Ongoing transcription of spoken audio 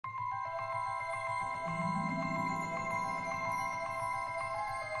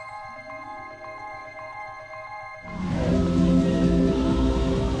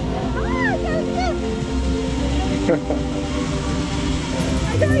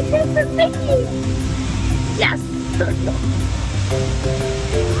Yes.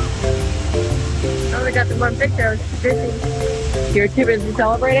 Oh, we got the one picture. You're too busy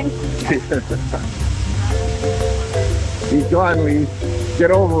celebrating? He's gone, Lee.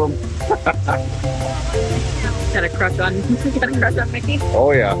 Get over him. Got a crush on Mickey?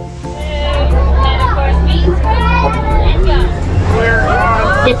 Oh, yeah.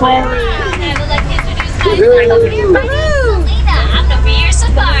 I'm the beer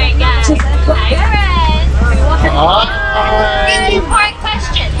safari guy. Hi, friends. Important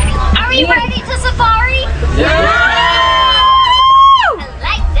question. Are we ready to safari? Yeah. I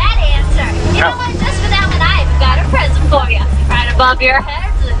like that answer. You know what? Just for that one, I've got a present for you. Right above your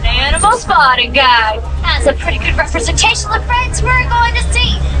heads is an animal spotting guide. That's a pretty good representation of the friends we're going to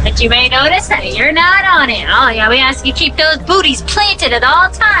see. But you may notice that you're not on it. Oh yeah, we ask you keep those booties planted at all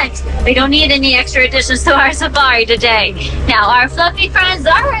times. We don't need any extra additions to our safari today. Now our fluffy friends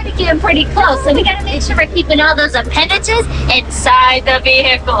are already getting pretty close, so we gotta make sure we're keeping all those appendages inside the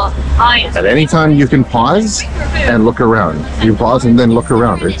vehicle. Oh yeah. At any time you can pause and look around. You pause and then look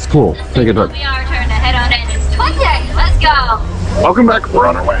around. It's cool. Take a look. We are turning to head on in. It's 20. Let's go. Welcome back. We're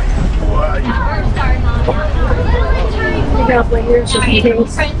on our way.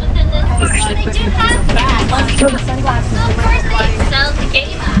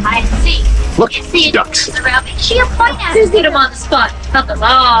 Look, ducks. She'll point at us, get them on the spot. Help us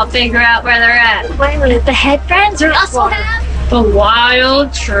all figure out where they're at. The head friends, we also have the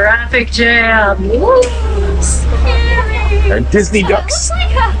wild traffic jam. And Disney ducks. Looks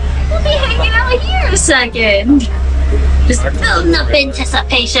like we'll be hanging out here in a second. Just building up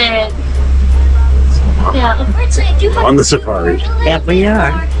anticipation. Yeah, unfortunately, I do have On the safari. Yeah, we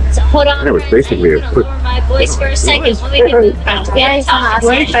are. So hold on. It was basically a quick. My voice for a second. So we can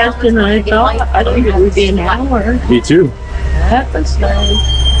Way faster than I thought. I think it would be an hour. Me too. That was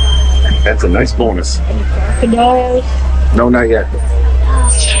nice. That's a nice bonus. Crocodiles. No, not yet.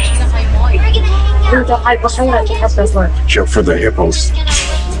 We're gonna hang out. Chill for the hippos. Gonna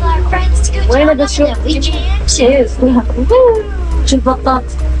wait till our friends scoot Where on are the up and we children? jam too.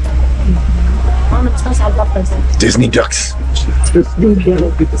 Disney ducks.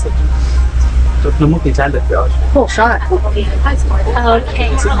 Cool shot.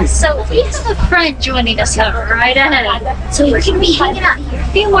 Okay, so we have a friend joining us right ahead. So we're gonna be hanging out here a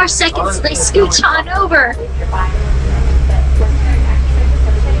few more seconds till they scooch on over.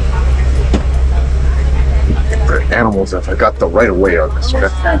 The animals have got the right of way on this. We're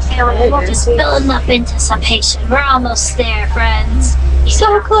just building up anticipation. We're almost there, friends.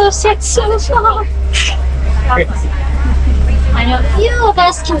 So close yet so far. I know few of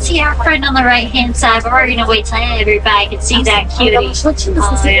us can see our friend on the right-hand side, but we're gonna wait till everybody can see that cutie.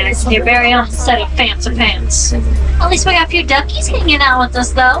 Oh yeah, it's your very own set of fancy pants. At least we got a few duckies hanging out with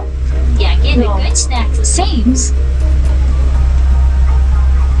us, though. Yeah, getting a good snack, it seems.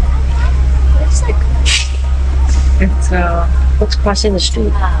 Looks like It's what's crossing the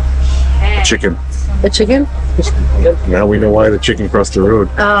street? okay. Chicken. The chicken? Now we know why the chicken crossed the road.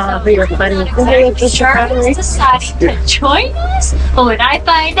 Oh, you're funny. Exactly. Charlie's deciding to join us, but when I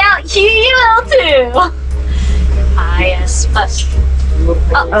find out, you will too. Ah, yes, but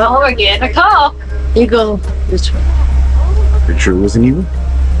oh, we're getting a call. You go this way. Pretty sure it wasn't you?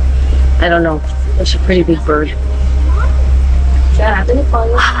 I don't know. It's a pretty big bird.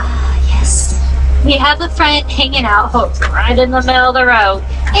 Ah, yes. We have a friend hanging out hooked right in the middle of the road.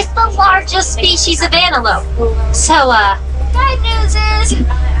 It's the largest species of antelope. So, bad news is,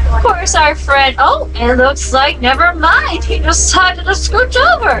 of course, our friend, oh, it looks like, never mind, he decided to scooch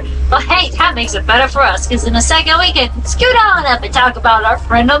over. Well, hey, that makes it better for us, because in a second we can scoot on up and talk about our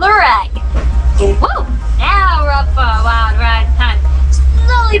friend on the right. Whoa, now we're up for a wild ride time.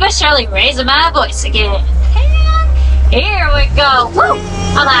 Slowly but surely raising my voice again. Here we go. Woo!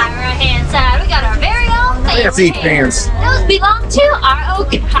 On our right-hand side, we got our very own Fancy pants. Those belong to our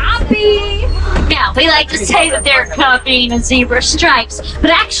Okapi. Now, we like to say that they're copying a zebra stripes, but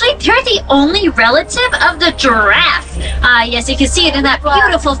actually, they're the only relative of the giraffe. Yes, you can see it in that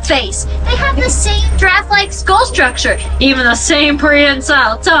beautiful face. They have the same giraffe-like skull structure, even the same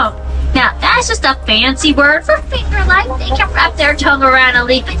prehensile tongue. Now, that's just a fancy word for finger-like. They can wrap their tongue around a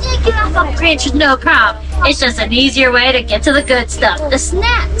leaf and yank it off a branch with no problem. It's just an easier way to get to the good stuff, the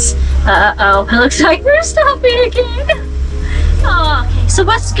snacks. Uh-oh, it looks like we're stopping again. Oh, okay, so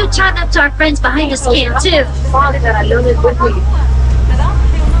let's go turn up to our friends behind us can too.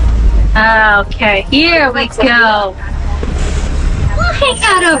 Okay, here we go. We'll hang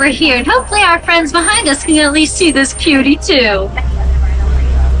out over here, and hopefully our friends behind us can at least see this cutie too.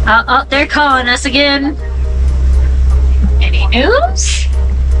 Oh, they're calling us again. Any news?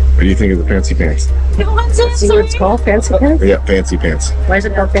 What do you think of the fancy pants? See what it's called? Fancy pants? Yeah, fancy pants. Why is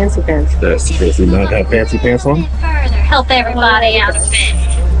it called fancy pants? Does he not have fancy pants on? Further help everybody out a bit.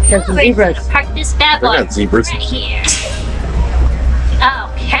 Because the zebras. Park this bad boy They're not zebras. right here.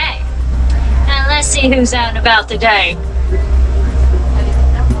 Okay. Now let's see who's out and about today.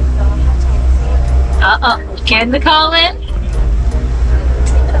 Getting the call in?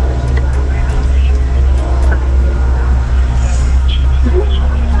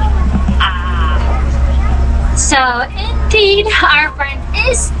 So, indeed, our friend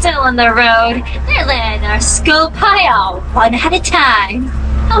is still on the road. They're letting us go by all one at a time.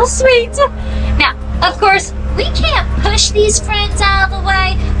 How sweet. Now, of course, we can't push these friends out of the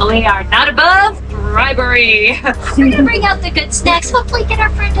way, but we are not above bribery. We're gonna bring out the good snacks, hopefully get our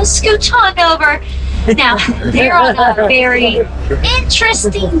friend to scooch on over. Now, they're on a very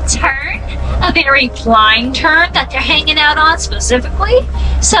interesting turn, a very blind turn that they're hanging out on specifically.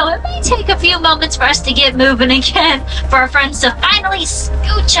 So it may take a few moments for us to get moving again, for our friends to finally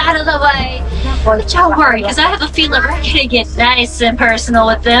scooch out of the way. But don't worry, because I have a feeling we're gonna get nice and personal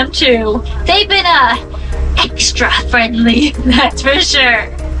with them too. They've been extra friendly, that's for sure.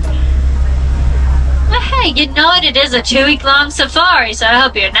 But hey, you know what? It is a 2-week-long safari, so I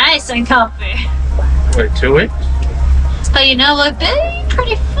hope you're nice and comfy. Wait, 2 weeks? But you know what? It'd be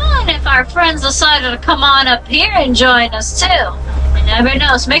pretty fun if our friends decided to come on up here and join us too. You never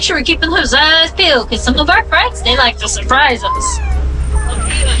know, so make sure we're keeping those eyes peeled, because some of our friends, they like to surprise us.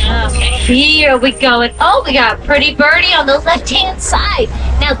 Okay, here we go. And oh, we got Pretty Birdie on the left-hand side.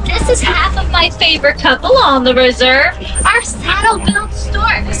 Now, this is half of my favorite couple on the reserve, our saddle-built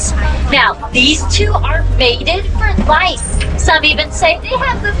storks. Now, these two are mated for life. Some even say they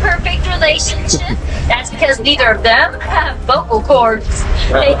have the perfect relationship. That's because neither of them have vocal cords.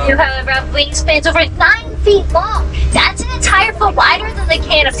 They do, however, have wingspans over 9 feet long. That's an entire foot wider than the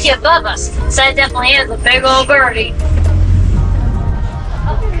canopy above us. So that definitely is a big old birdie.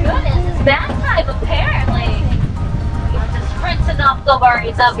 Oh goodness, it's bath time apparently. Just rinsing off the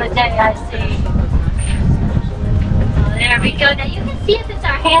worries of the day, I see. Oh, there we go. Now you can see if it's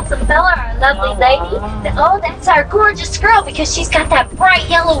our handsome fella, our lovely lady. Oh, that's our gorgeous girl because she's got that bright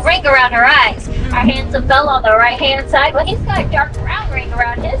yellow ring around her eyes. Our handsome fella on the right hand side, well, he's got a dark brown ring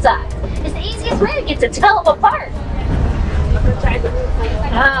around his eyes. It's the easiest way to get to tell them apart.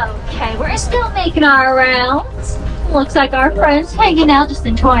 Okay, we're still making our rounds. Looks like our friend's hanging out, just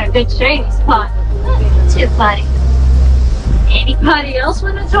enjoying a good shady spot. Too funny. Anybody else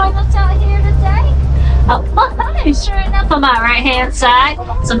want to join us out here today? Oh, hi, sure enough, on my right-hand side,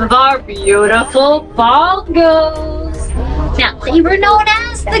 some of our beautiful bongos. Now, they were known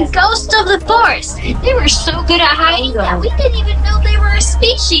as the ghost of the forest. They were so good at hiding that we didn't even know they were a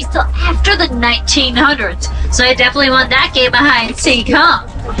species till after the 1900s. So I definitely want that game of hide and seek, huh?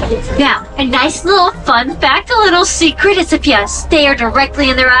 Now, a nice little fun fact, a little secret is if you stare directly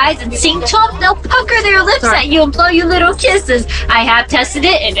in their eyes and sing to them, they'll pucker their lips at you and blow you little kisses. I have tested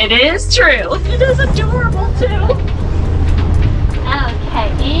it and it is true. It is adorable too. Okay,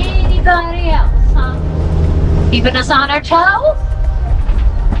 anybody else, huh? Keeping us on our toes?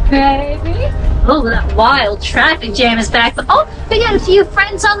 Maybe. Oh, that wild traffic jam is back. But oh, we got a few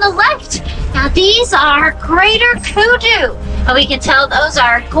friends on the left. Now these are greater kudu. And we can tell those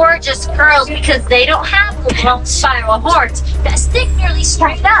are gorgeous girls because they don't have the long spiral horns that stick nearly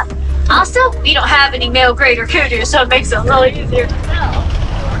straight up. Also, we don't have any male greater kudu, so it makes it a little easier to tell.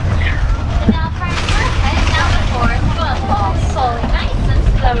 And now friends, we're heading down the forest, but slowly, nice and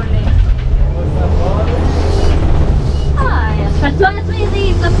slowly. Yes, so as we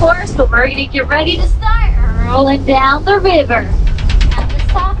leave the forest, but we're going to get ready to start rolling down the river. Now, the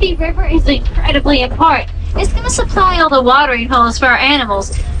Safi River is incredibly important. It's going to supply all the watering holes for our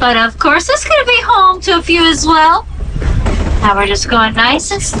animals, but of course it's going to be home to a few as well. Now we're just going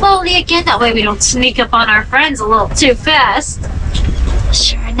nice and slowly again, that way we don't sneak up on our friends a little too fast.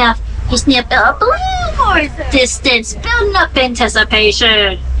 Sure enough, we snip up a little more distance, building up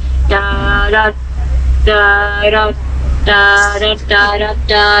anticipation. Da da da da. Da da da da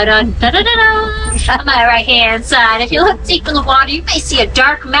da da da da da. On my right hand side, if you look deep in the water, you may see a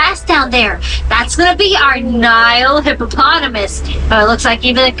dark mass down there. That's gonna be our Nile hippopotamus. But it looks like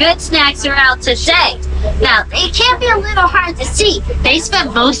even the good snacks are out today. Now, they can be a little hard to see. They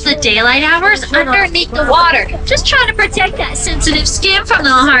spend most of the daylight hours underneath the water, just trying to protect that sensitive skin from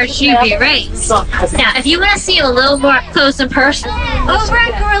the harsh UV rays. Now, if you want to see a little more up close and personal, over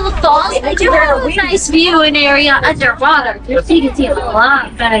at Gorilla Falls, they do have a nice viewing area underwater, so you can see a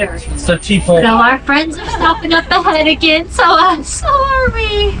lot better. So cheap. So our friends are stopping up ahead again, so are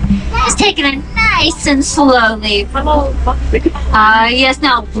we. Just taking it nice and slowly. Yes,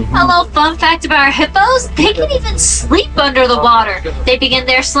 now, a little fun fact about our hippos, they can even sleep under the water. They begin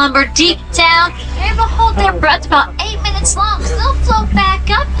their slumber deep down and will hold their breath about 8 minutes long. So they'll float back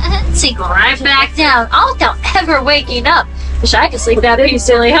up and then sink right back down, all without ever waking up. Wish I could sleep that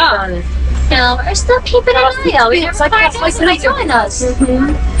peacefully, huh? No, we're still keeping an eye out. We never find out somebody join us.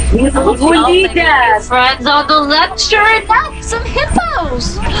 Friends on the left, sure enough, some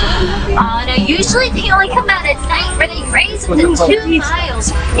hippos. Now usually they only come out at night where they raise into 2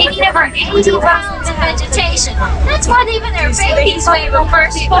 miles. They need over 80 pounds of vegetation. That's why even their babies weigh the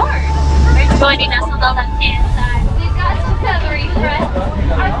first born. They're joining us on the left-hand side. We've got some feathery friends.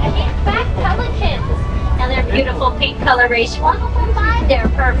 Our pink-back pelicans. Now their beautiful pink coloration will find their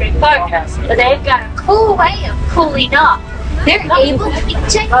perfect partner, but they've got a cool way of cooling off. They're able to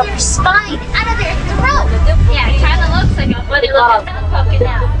eject their spine out of their throat. Yeah, it kind of looks like a funny little tongue poking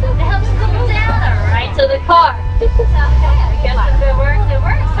out. It helps cool down right to the car. So yeah, I guess if it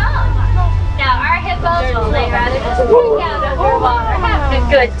works, huh? Now our hippos will lay rather just hang out underwater, having a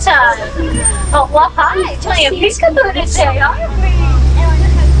good time. Oh, well, hi, playing peekaboo today, aren't we?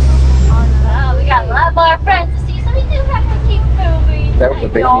 We got a lot more friends to see, so we do have to keep moving. That was a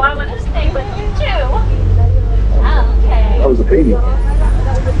baby. No, I want to stay with you too. Okay. That was a baby. Oh,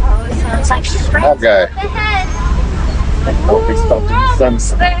 it sounds like friends Okay. up ahead. Oh, they stopped in the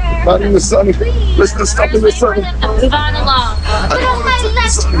sun. Not in the sun. Let's not stop in the sun. Move on along. But on my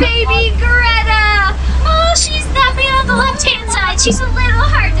left, baby Greta. Oh, she's napping on the left-hand side. She's a little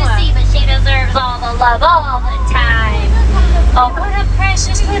hard to see, but she deserves all the love all the time. Oh, what a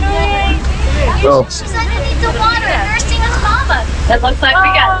precious little egg. Oh. She's underneath the water nursing a mama. It looks like we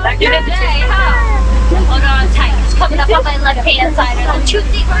got a good day, huh? Hold on tight. It's coming up on my left-hand side. Are the 2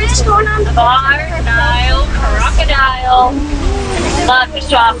 things going on? Bar, Nile, crocodile. Love to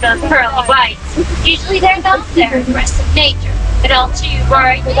show off those pearly whites. Usually they're out there in the rest of nature. But don't you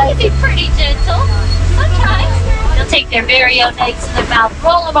worry, they can be pretty gentle. Sometimes they'll take their very own eggs in their mouth,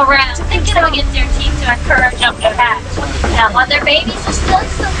 roll them around, and get them against their teeth to encourage them to hatch. Now, when their babies are still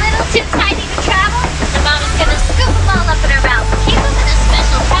just a little too tiny to travel, the mama's gonna scoop them all up in her mouth, keep them in a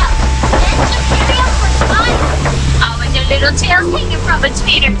special pouch, and she'll carry them for fun. Oh, with their little tails hanging from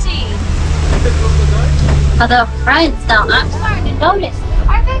between her teeth. Although, friends, now I'm starting to notice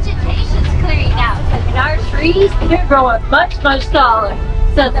our vegetation's clearing out, because in our trees, they're growing much, much taller.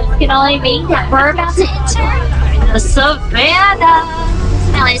 So this can only mean that we're about to enter the savannah.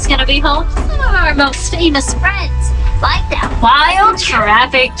 Now it's going to be home to some of our most famous friends, like that wild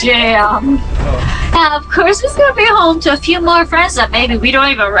traffic jam. Now, of course, it's going to be home to a few more friends that maybe we don't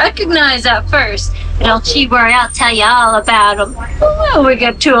even recognize at first. But don't you worry, I'll tell you all about them when we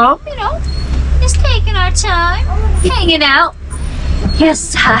get to them, you know. Just taking our time, hanging out.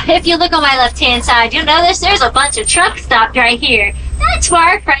 Yes, if you look on my left-hand side, you'll notice there's a bunch of trucks stopped right here. That's where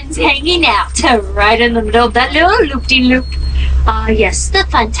our friends hanging out, right in the middle of that little loop-de-loop. Yes, the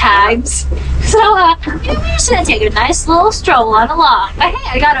fun times. So, we're just gonna take a nice little stroll on along. But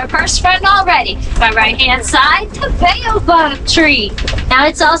hey, I got our first friend already. My right-hand side, the baobab tree. Now,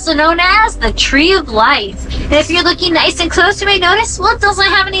 it's also known as the tree of life. And if you're looking nice and close, you may notice, well, it doesn't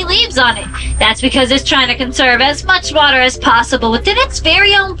have any leaves on it. That's because it's trying to conserve as much water as possible within its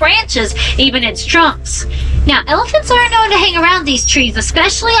very own branches, even its trunks. Now, elephants are known to hang around these trees,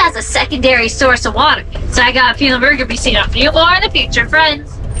 especially as a secondary source of water. So I got a feeling we're going to be seeing a few more in the future,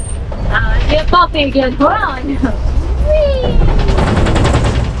 friends. Get bumpy again. Hold on.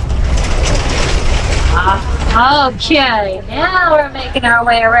 Okay, now we're making our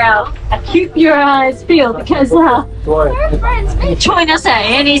way around. Keep your eyes peeled because our friends may join us at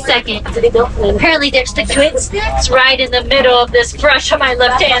any second. Apparently there's the twin snakes right in the middle of this brush on my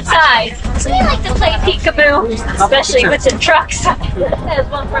left-hand side. So we like to play peekaboo, especially with the trucks. There's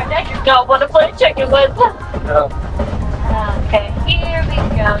one friend I don't want to play chicken with. Okay, here we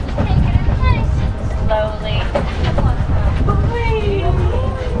go. Just taking it nice and slowly.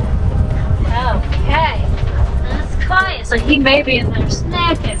 Okay. Quiet, so he may be in there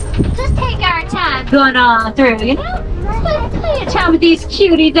snacking. Just take our time going on through, you know? Just play a time with these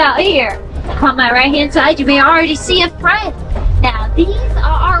cuties out here. On my right hand side, you may already see a friend. Now, these are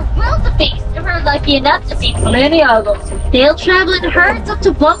our wildebeest, and we're lucky enough to see plenty of them. They'll travel in herds up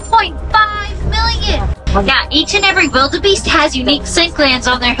to 1.5 million. Now, each and every wildebeest has unique scent glands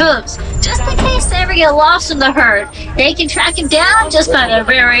on their hooves. Just in case they ever get lost in the herd, they can track him down just by their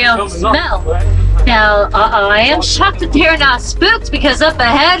very own smell. Now, I am shocked that they're not spooked because up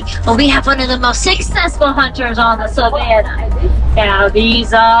ahead, well, we have one of the most successful hunters on the savannah. Now,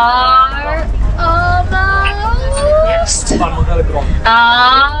 these are almost first are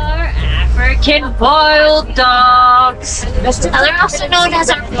African wild dogs. Now, they're also known as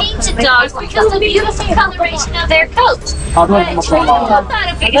our painted dogs because of the beautiful coloration of their coats. But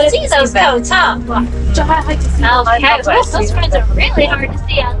if you can see those coats, huh? Okay, well, those friends are really hard to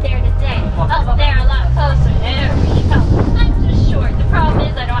see out there today. Oh, they're a lot closer. There we go. I'm just short. The problem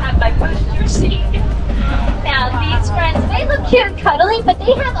is I don't have my booster seat. Now, these friends, they look cute and cuddly, but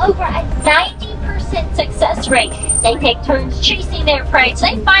they have over a 90% success rate. They take turns chasing their prey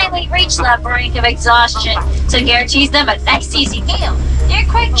till they finally reach the brink of exhaustion. So it guarantees them a nice, easy meal. They're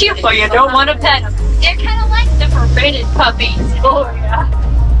quite cute, but you don't want to pet them. They're kind of like the forbidden puppies. Oh, yeah.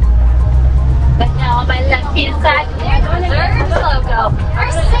 But now on my left-hand side, there's the reserve logo,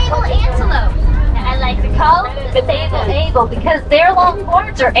 our sable antelope. I like to call them the sable because their long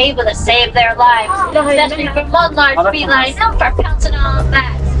horns are able to save their lives, especially from one large feline known for pouncing on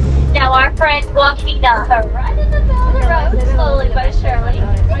bats. Now our friend walking right in the middle of the road, slowly but surely.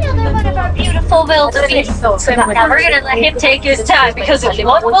 Another one of our beautiful wildebeest. Now we're gonna let him take his time because if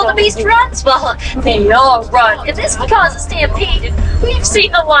one wildebeest runs, well, they all run. If this can cause a stampede, we've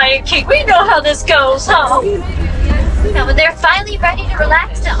seen the Lion King. We know how this goes, huh? Now, when they're finally ready to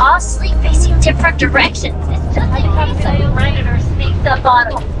relax, they all sleep facing different directions. It's just in case a predator sneaks up on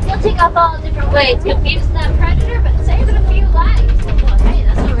them. He'll take off all different ways, confusing that predator, but saving a few lives. Hey,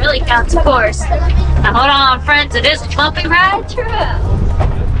 that's what really counts, of course. Now, hold on, friends. It is a bumpy ride through.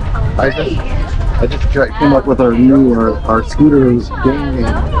 I just came up with our scooters game name,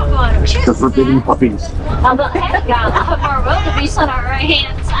 the Forbidden Puppies. How about that? Got a lot more wildebeest on our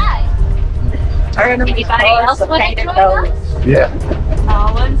right-hand side. Anybody else want to join us? Yeah.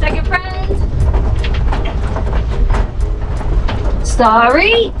 1 second, friends.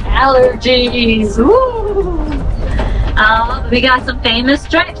 Sorry, allergies. Woo. We got some famous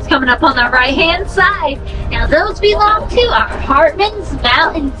stripes coming up on the right-hand side. Now, those belong to our Hartman's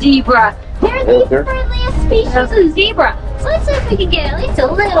Mountain Zebra. They're the friendliest species of zebra. So let's see if we can get at least a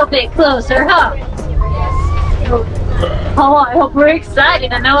little bit closer, huh? Oh, I hope we're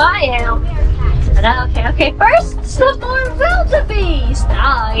excited. I know I am. Okay, first, some more wildebeest.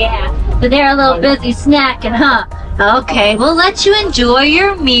 Oh, yeah. So they're a little busy snacking, huh? Okay, we'll let you enjoy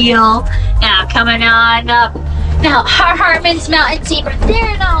your meal. Now, coming on up. Now, our Hartman's Mountain Zebra,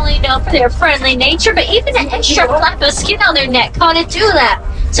 they're not only known for their friendly nature, but even an extra flap of skin on their neck called a dewlap.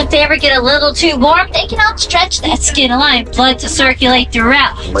 So if they ever get a little too warm, they can outstretch that skin, allowing blood to circulate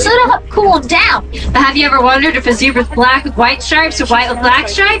throughout. So it'll help cool them down. But have you ever wondered if a zebra's black with white stripes or white with black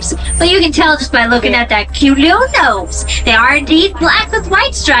stripes? Well, you can tell just by looking at that cute little nose. They are indeed black with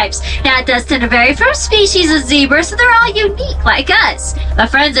white stripes. Now, it does tend to vary from species of zebra, so they're all unique like us.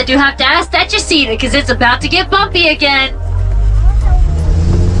 But friends, I do have to ask that you see it, because it's about to get bumpy again.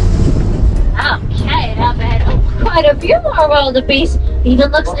 Okay, now ahead. Quite a few more wildebeest.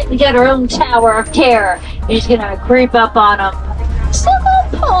 Even looks like we got our own Tower of Terror. We're just gonna creep up on them. Still a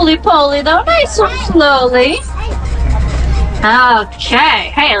little poly though, nice and slowly.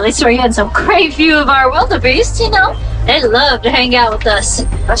 Okay, hey, at least we're getting some great view of our wildebeest, you know. They love to hang out with us.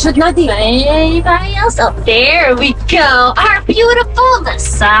 Anybody else? Oh, there we go. Our beautiful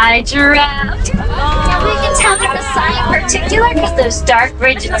Maasai giraffe. Now we can tell they're Maasai in particular because those dark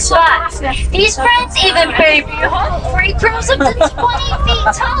rigid spots. These friends even baby Humphrey grows up to 20 feet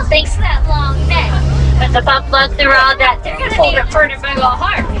tall thanks to that long neck. But the buffalo through all that, they're gonna need a pretty big old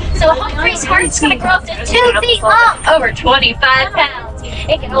heart. So Humphrey's heart's gonna grow up to 2 feet long, over 25 pounds.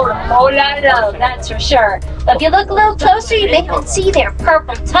 It can hold a whole lot of love, that's for sure. But if you look a little closer, you may even see their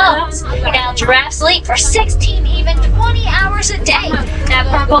purple tongues. Now, giraffes sleep for 16, even 20 hours a day. That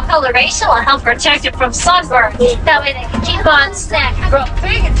purple coloration will help protect them from sunburn. That way they can keep on snacking and grow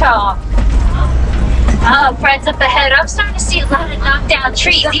big and tall. Friends, up ahead, I'm starting to see a lot of knocked down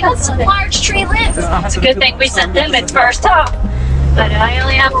trees, even some large tree limbs. It's a good thing we sent them in first, huh? But I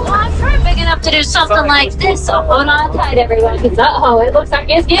only have one friend big enough to do something like this, so hold on tight, everyone, because uh-oh, it looks like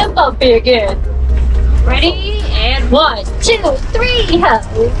it's getting bumpy again. Ready? And 1, 2, 3,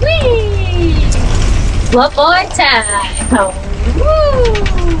 ho-wee! One more time. Ho-woo!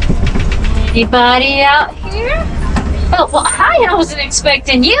 Anybody out here? Oh, well, hi, I wasn't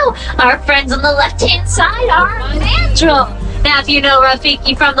expecting you. Our friends on the left-hand side are mandrill. Now, if you know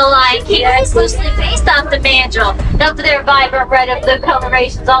Rafiki from the Lion King, it's loosely based off the mandrill. Now, for their vibrant red of the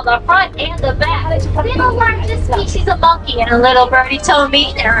colorations on the front and the back. They're the largest species of monkey, and a little birdie told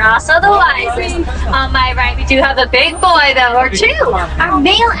me they're also the wisest. On my right, we do have a big boy, though, or two, our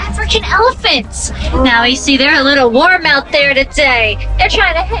male African elephants. Now, you see, they're a little warm out there today. They're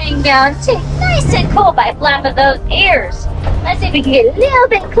trying to hang down, too, nice and cool by flapping those ears. Let's see if we can get a little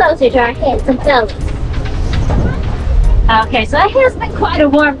bit closer to our handsome fellas. Okay, so it has been quite a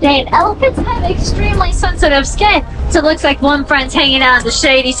warm day, and elephants have extremely sensitive skin. So it looks like one friend's hanging out in the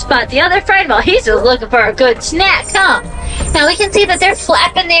shady spot. The other friend, well, he's just looking for a good snack, huh? Now we can see that they're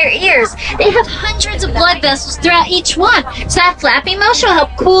flapping their ears. They have hundreds of blood vessels throughout each one. So that flapping motion will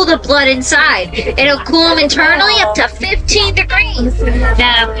help cool the blood inside. It'll cool them internally up to 15 degrees.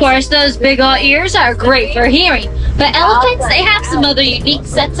 Now, of course, those big old ears are great for hearing. But elephants, they have some other unique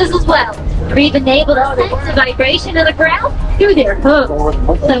senses as well. They're even able to sense the vibration of the ground through their hooves.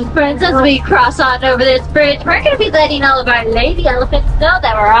 So, friends, as we cross on over this bridge, we're going to be letting all of our lady elephants know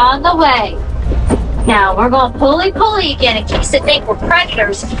that we're on the way. Now, we're going pulley again in case they think we're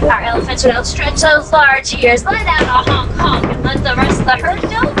predators. Our elephants will stretch those large ears, let out a honk and let the rest of the herd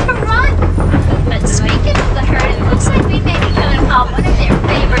know to run. But speaking of the herd, it looks like we may be coming upon one of their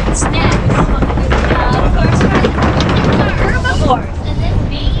favorite snacks. Of course, elephants are herbivores, and this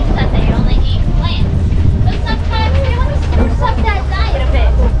means that they only eat plants. But sometimes they want to spruce up that diet a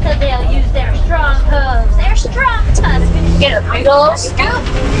bit, so they'll use their strong hooves, their strong tusks, and get a big old scoop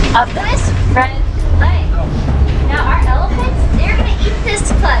of this red clay. Now our elephants, they're going to eat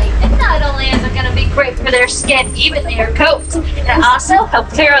this clay, and not only is it going to be great for their skin, even their coats, it also help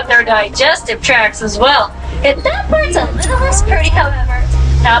clear out their digestive tracts as well. And that part's a little less pretty, however.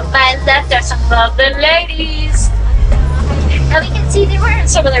 Now on my left are some lovely ladies. Now we can see they're wearing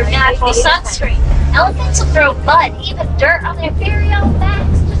some of their natural sunscreen. Elephants will throw mud, even dirt on their very own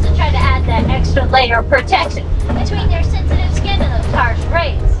backs just to try to add that extra layer of protection between their sensitive skin and those harsh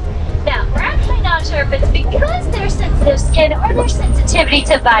rays. Now, we're actually not sure if it's because their sensitive skin or their sensitivity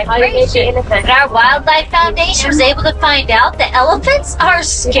to vibration, but our Wildlife Foundation was able to find out that elephants are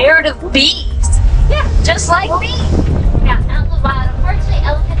scared of bees. Yeah, just like me. Now, out in the wild, unfortunately,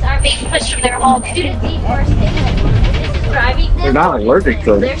 elephants are being pushed from their homes due to deforestation. This is driving them. They're not allergic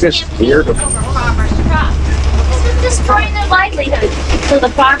to it, they're just scared of it. Farmers' crops. This is destroying their livelihood, so the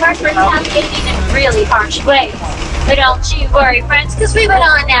farmers are retaliating in really harsh ways. But don't you worry, friends, because we went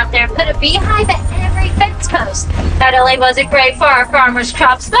on out there and put a beehive at every fence post. Not only was it great for our farmers'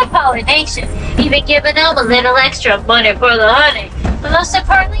 crops, but pollination, even giving them a little extra money for the honey. But most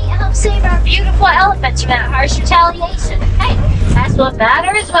importantly, it helps save our beautiful elephants from that harsh retaliation. Hey, that's what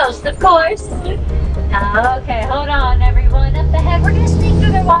matters most, of course. Okay, hold on, everyone. Up ahead, we're going to sneak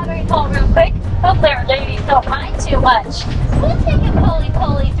through the watering hole real quick. Hopefully our ladies don't mind too much. We'll take it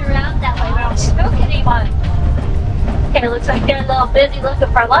pulley throughout, that way we don't spook anyone. Okay, looks like they're a little busy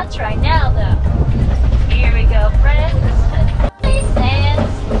looking for lunch right now, though. Here we go, friends. Nice and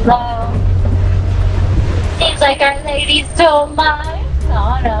slow. Seems like our ladies don't mind.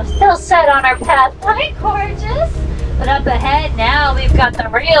 Oh no, still set on our pathway, gorgeous. But up ahead now, we've got the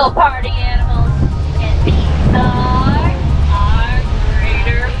real party animals. And these are our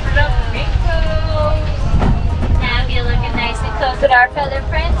greater flamingos. Now, if you're looking nice and close at our feathered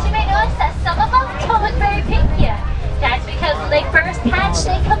friends, you may notice that some of them don't look very pink yet. That's because when they first hatch,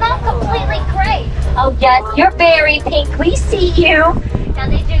 they come out completely gray. Oh yes, you're very pink. We see you. Now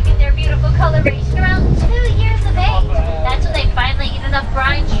they do get their beautiful coloration around 2 years of age. That's when they finally eat enough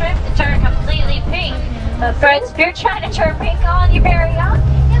brine shrimp to turn completely pink. But friends, if you're trying to turn pink on your very own,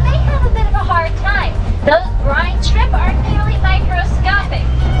 you may have a bit of a hard time. Those brine shrimp are nearly microscopic.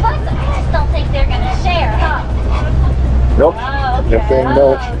 Plus, I just don't think they're going to share, huh? Nope. Oh, okay. Okay,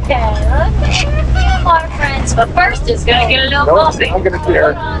 no. Okay, let's hear a few more friends, but first it's gonna get a little bumpy. I'm gonna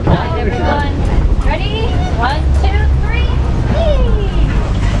share. Hold on, everyone. Ready? 1, 2, 3. Yee!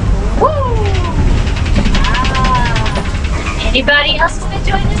 Woo! Anybody else has been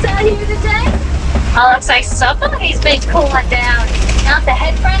joining us out here today? Oh, looks like somebody's been cooling down. Now at the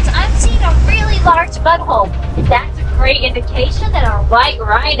head, friends, I'm seeing a really large mud hole. That's a great indication that our white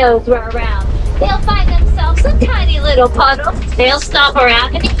rhinos were around. They'll find themselves a tiny little puddle. They'll stomp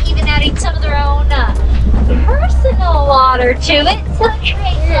around and even adding some of their own personal water to it to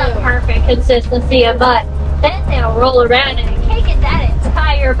create the perfect consistency of mud. Then they'll roll around and cake in that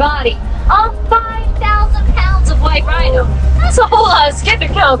entire body. All 5,000 pounds of white rhino. That's a whole lot of skin to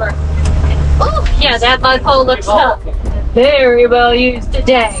cover. Oh, yeah, that mud hole looks tough. Very well used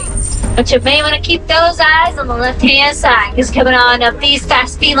today. But you may want to keep those eyes on the left-hand side, because coming on up, these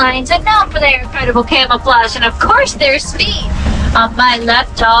fast felines are known for their incredible camouflage and, of course, their speed. On my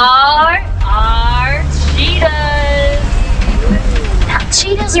left are our cheetahs. Now,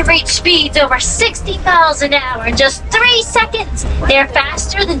 cheetahs will reach speeds over 60 miles an hour in just 3 seconds. They're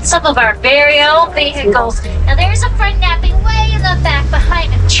faster than some of our very own vehicles. Now, there's a friend napping way in in the back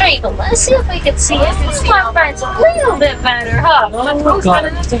behind a tree, but let's see if we can see it. This one runs a little bit better, huh?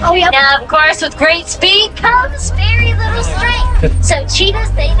 Oh, yeah. Now, of course, with great speed comes very little strength. So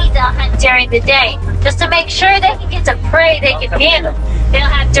cheetahs, they need to hunt during the day just to make sure they can get to prey they can handle. They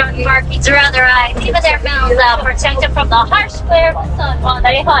don't have dark markings around their eyes, even their mouths out, protect them from the harsh glare of the sun while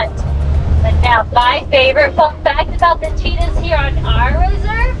they hunt. But now, my favorite fun fact about the cheetahs here on our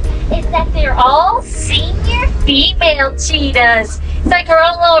reserve is that they're all senior female cheetahs. It's like our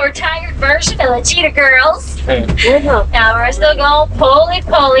own little retired version of the cheetah girls. Now we're still going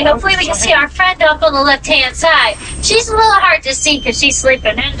pulley. Hopefully we can see our friend up on the left-hand side. She's a little hard to see because she's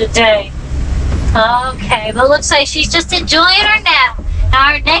sleeping in today. Okay, but looks like she's just enjoying her nap.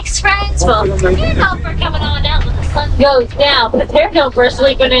 Our next friends will help her coming on out when the sun goes down, but they're known for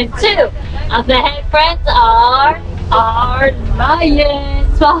sleeping in too. Up ahead, friends, are our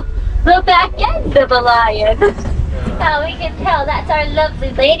lions. Well, the back end of a lion. Now we can tell that's our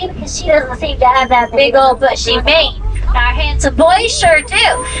lovely lady because she doesn't seem to have that big old bushy mane. Our handsome boys sure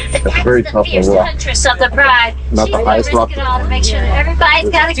do. But that's the fierce huntress of the pride. Not the highest rock. She's risk it all to make sure that everybody's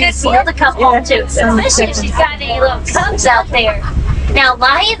got a good meal to come home to, especially if she's got any little cubs out there. Now,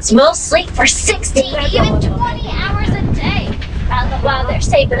 lions will sleep for 16, even 20 hours a day. While they're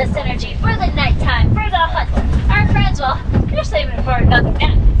saving this energy for the nighttime, for the hunt. Our friends, well, they're saving it for another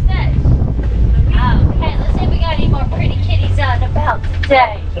nap instead. Okay, let's see if we got any more pretty kitties out and about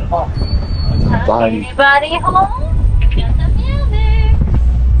today. Anybody home? Got some meow mix.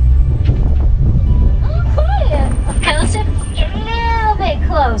 Oh, quiet. Okay, let's see. A little bit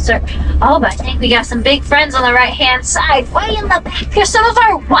closer. Oh, but I think we got some big friends on the right-hand side. Way in the back, there's some of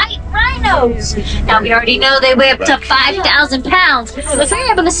our white rhinos. Now, we already know they weigh up to 5,000 pounds. If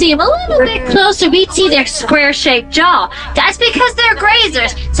we're able to see them a little bit closer, we'd see their square-shaped jaw. That's because they're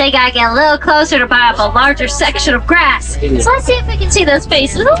grazers, so you gotta get a little closer to buy up a larger section of grass. So let's see if we can see those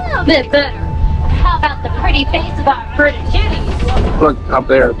faces a little bit better. How about the pretty face of our pretty kitties? Look up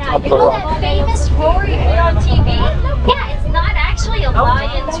there. Now, you know that famous roar you hear on TV? Yeah, it's not actually a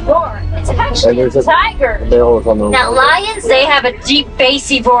lion's roar. It's actually a tiger. Now, lions, they have a deep,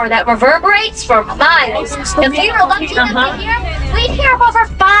 bassy roar that reverberates for miles. If we were lucky enough to hear them, we'd hear them over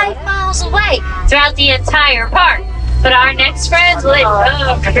 5 miles away throughout the entire park. But our next friends, well, they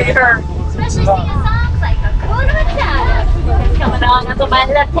love to hear, especially singing songs like Hakuna Matata. Coming on up on my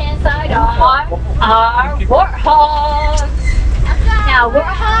left-hand side are our warthogs. Now,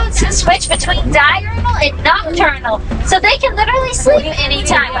 warthogs can switch between diurnal and nocturnal, so they can literally sleep any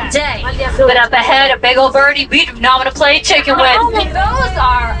time of day. But up ahead, a big old birdie we do not want to play chicken with. Those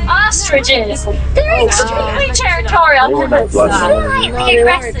are ostriches. They're extremely territorial, but slightly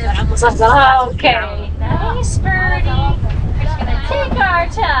aggressive. Okay, nice birdie. We're just gonna take our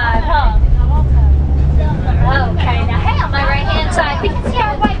time, huh? Okay, now hey, on my right-hand side, we can see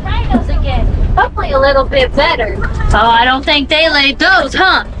our white rhinos again. Hopefully a little bit better. Oh, I don't think they laid those,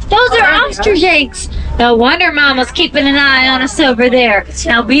 huh? Those are ostrich eggs. No wonder Mama's keeping an eye on us over there.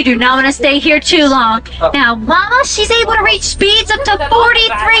 Now, we do not want to stay here too long. Now, Mama, she's able to reach speeds up to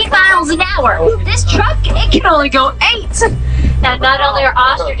 43 miles an hour. This truck, it can only go 8. Now, not only are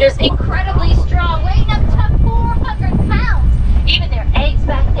ostriches incredibly strong, weighing up to 400 pounds, even their eggs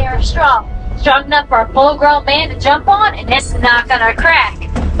back there are strong. Strong enough for a full-grown man to jump on, and it's not gonna crack.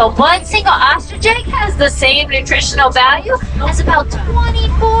 But one single ostrich egg has the same nutritional value as about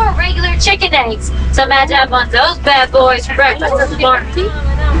 24 regular chicken eggs. So imagine having one of those bad boys for breakfast this morning.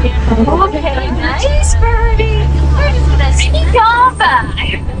 Okay, nice birdie. We're just gonna sneak on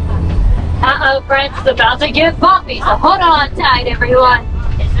by. Uh-oh, friends, it's about to get bumpy, so hold on tight, everyone.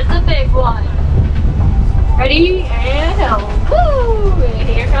 This is a big one. Ready, and go. Woo! And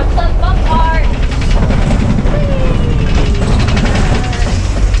here comes the bump part.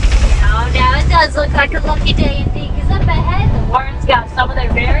 Now it does look like a lucky day indeed, because up ahead, the Warrens got some of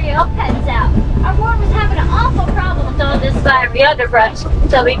their very own pets out. Our Warren was having an awful problem with all this fiery underbrush,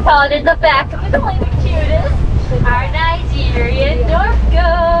 so we called in the back of the cutest, our Nigerian North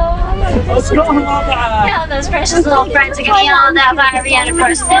Ghost. What's going on? Now those precious little friends are going to eat all that fiery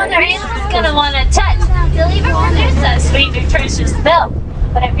underbrush. Now their animals going to want to touch. They'll even produce that sweet, nutritious milk.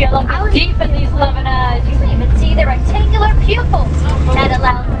 But if you're looking deep in these loving eyes, you can even see the rectangular pupils. That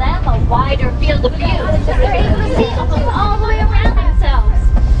allows them a wider field of view. So they're able to see all the way around themselves.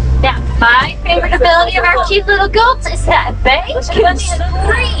 Now, my favorite ability of our cute little goats is that they can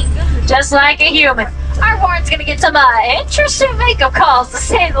scream just like a human. Our Warren's going to get some interesting makeup calls, to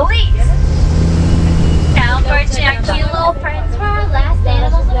say the least. Now, unfortunately, our cute little friends were our last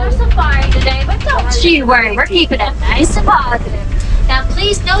animals in our safari today, but don't you worry, we're keeping it nice and positive. Now,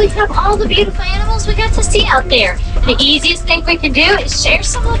 please know we have all the beautiful animals we got to see out there. The easiest thing we can do is share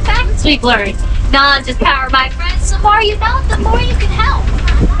some of the facts we've learned. Knowledge is power, my friends. The more you know, the more you can help.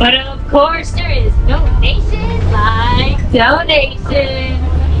 But of course, there is no nation like donation.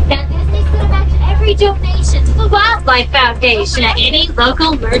 Now, Disney's going to match every donation to the Wildlife Foundation at any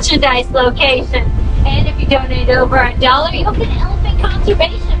local merchandise location. And if you donate over $1, you'll get an elephant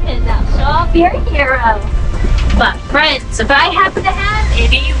conservation pin that'll show off your hero. But friends, if I happen to have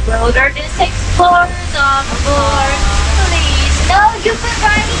any wilderness explorers on board, please know you've been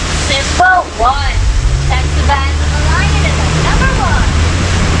writing simple one. That's the badge of the lion and the number one.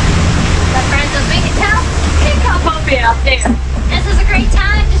 But friends, as we can tell, pick up on me out there. This is a great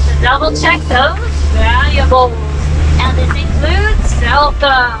time just to double check those valuables. And this includes cell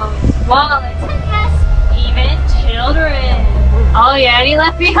phones, wallets, and yes, even children. Oh yeah, any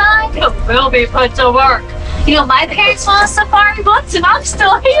left behind will be put to work. You know, my parents went on safari once and I'm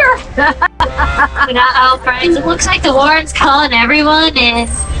still here. But uh-oh, friends, it looks like the Warren's calling everyone in.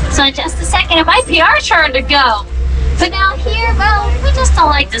 So in just a second, it might be our turn to go. But now here, well, we just don't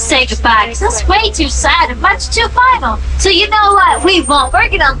like to say goodbye because that's way too sad and much too final. So you know what? We won't. We're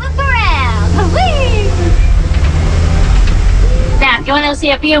gonna look around. Whee! Now, if you want to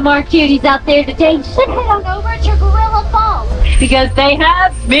see a few more cuties out there today, you should head on over to Gorilla Falls because they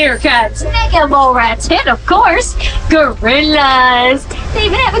have meerkats, mega mole rats, and of course, gorillas. They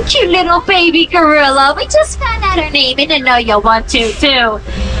even have a cute little baby gorilla. We just found out her name and I know you'll want to too.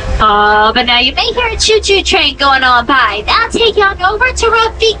 But now you may hear a choo-choo train going on by. That'll take you on over to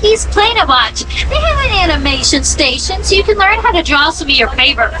Rafiki's Planet Watch. They have an animation station so you can learn how to draw some of your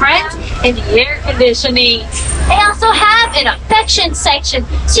favorite friends in the air conditioning. They also have an affection section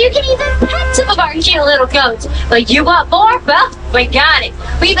so you can even pet some of our cute little goats. But you want more? Well, we got it.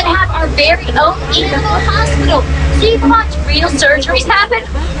 We even have our very own animal hospital so you can watch real surgeries happen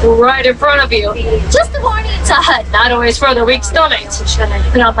right in front of you. Just a warning, it's not always for the weak stomachs.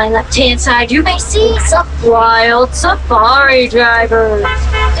 But on my left-hand side, you may see some wild safari drivers.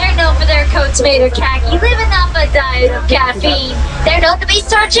 They're known for their coats made of khaki, living off a diet of caffeine. They're known to be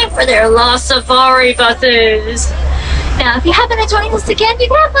searching for their lost safari buses. Now, if you happen to join us again, you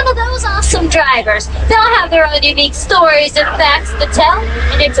can have one of those awesome drivers. They'll have their own unique stories and facts to tell,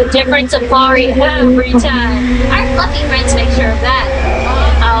 and it's a different safari every time. Our fluffy friends make sure of that.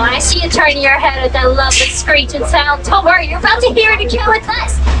 Oh, I see you turning your head at that lovely screeching sound. Don't worry, you're about to hear it again with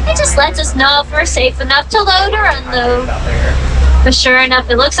us. It just lets us know if we're safe enough to load or unload. But sure enough,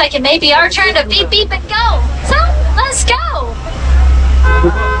 it looks like it may be our turn to beep, beep, and go. So, let's go.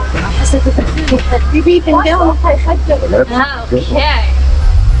 Beep and go. Okay.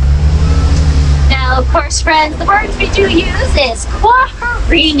 Now, of course, friends, the words we do use is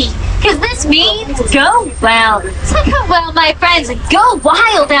Kwaharini, because this means go well. So go well, my friends, and go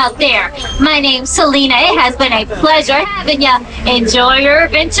wild out there. My name's Selena. It has been a pleasure having you. Enjoy your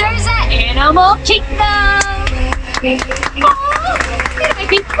adventures at Animal Kingdom. Oh, you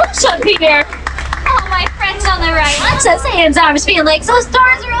make me push up here. Oh, my friends on the right, let's us hands, arms, feet, legs. Those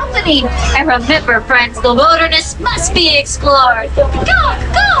doors are opening. And remember, friends, the wilderness must be explored. Go, go,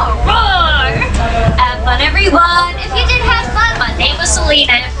 roar! Have fun, everyone. If you did have fun, my name was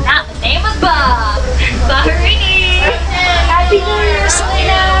Selena. If not, my name was Bob. Bahrini. Happy New Year,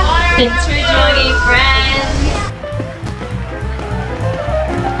 Selena.